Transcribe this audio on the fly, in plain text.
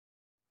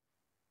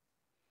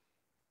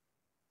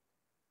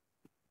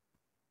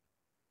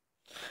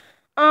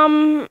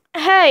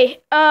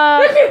Hey,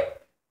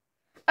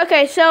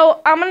 okay,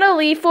 so I'm gonna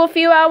leave for a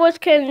few hours.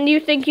 Can you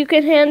think you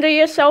can handle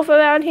yourself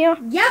around here?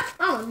 Yep,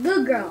 I'm a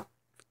good girl.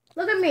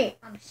 Look at me.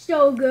 I'm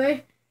so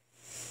good.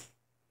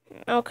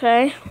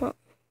 Okay. Well,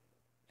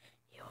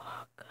 you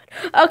are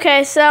good.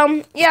 Okay,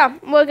 so yeah,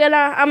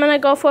 I'm gonna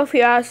go for a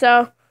few hours.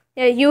 So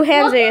yeah, you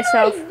handle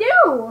yourself. What do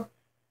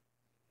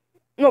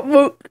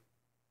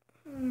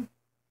I do?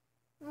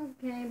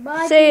 Okay,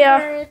 bye. See ya.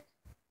 Peter.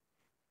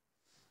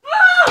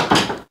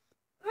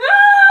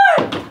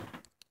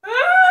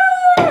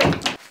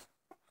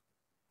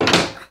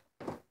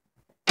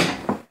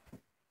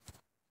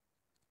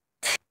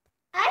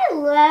 I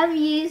love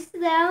you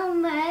so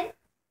much.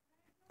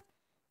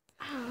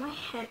 Oh, my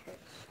head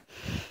hurts.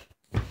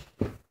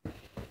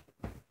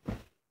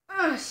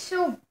 Oh,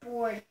 so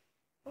bored.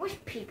 I wish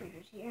Peter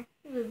was here.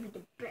 He would be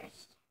the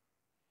best.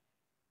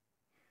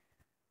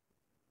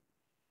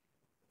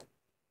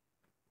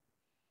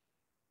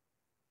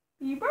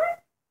 Peter?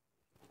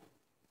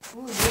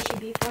 Ooh, this should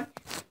be fun.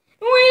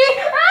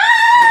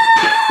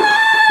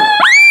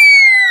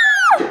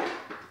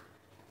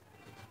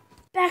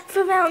 Back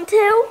for round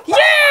two. Yeah!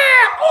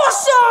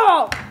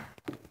 Awesome!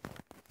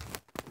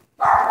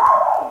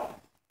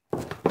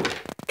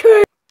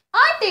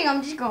 I think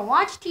I'm just gonna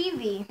watch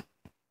TV.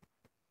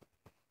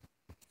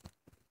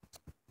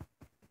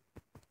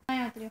 I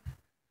have to do.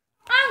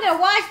 I'm gonna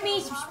watch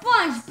me some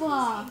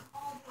SpongeBob.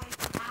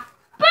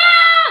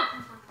 Bob!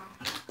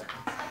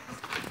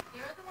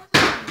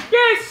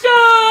 This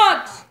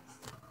sucks!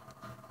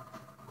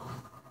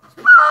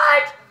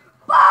 SpongeBob!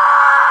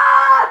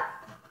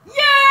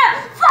 Yeah!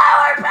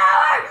 Flower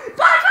power!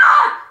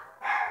 SpongeBob!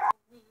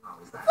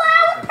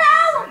 Flower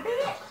power,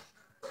 bitch!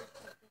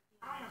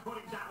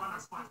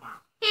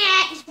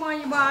 Yeah,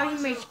 SpongeBob,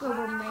 he makes good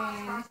one,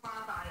 man.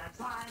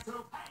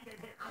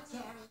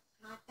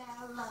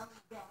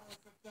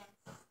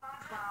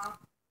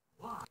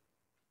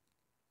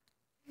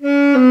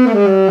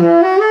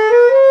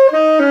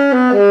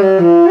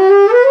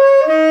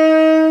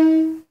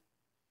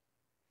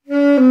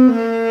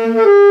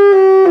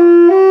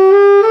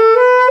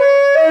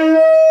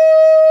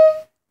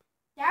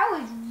 That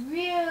was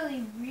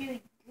really,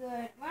 really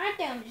good. I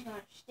think I'm just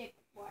gonna stick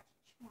with watching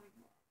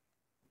SpongeBob.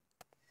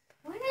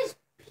 When is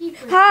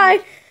Peter? Hi,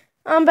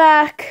 I'm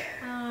back.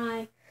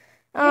 Hi.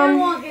 You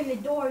walked in the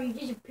door. You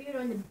just appeared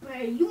on the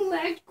bed. You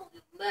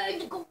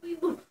magical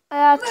people.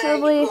 I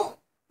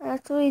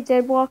actually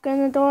did walk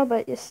in the door,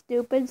 but you're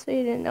stupid, so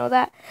you didn't know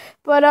that.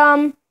 But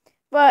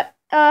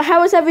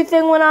how was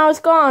everything when I was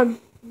gone?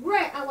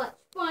 Great. I watched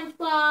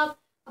SpongeBob.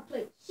 I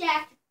played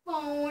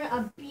saxophone.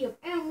 I beat up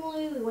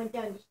Emily. We went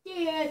down the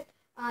stairs.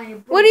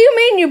 What do you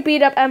mean you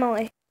beat up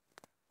Emily?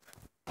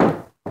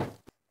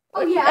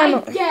 Oh yeah,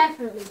 Emily. I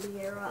definitely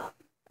beat her up.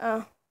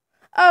 Oh,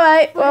 all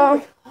right. Well, It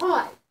was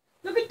hot.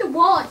 Look at the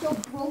wall. It's so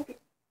broken.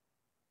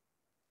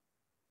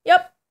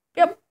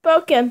 yep,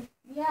 broken.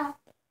 Yeah.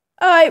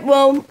 All right.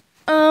 Well,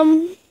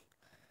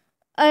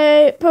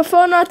 I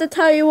prefer not to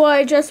tell you where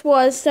I just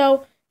was.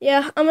 So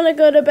yeah, I'm gonna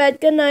go to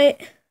bed. Good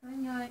night.